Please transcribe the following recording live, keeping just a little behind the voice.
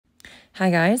Hi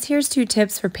guys, here's 2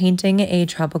 tips for painting a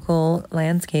tropical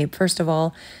landscape. First of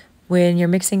all, when you're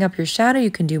mixing up your shadow, you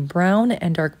can do brown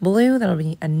and dark blue. That'll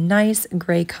be a nice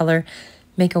gray color.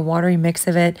 Make a watery mix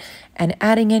of it, and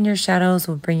adding in your shadows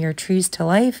will bring your trees to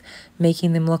life,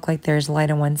 making them look like there's light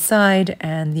on one side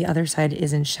and the other side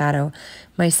is in shadow.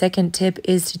 My second tip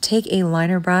is to take a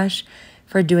liner brush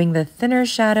for doing the thinner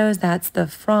shadows. That's the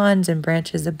fronds and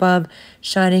branches above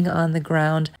shining on the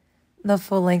ground. The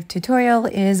full-length tutorial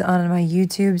is on my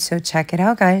YouTube, so check it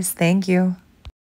out, guys. Thank you.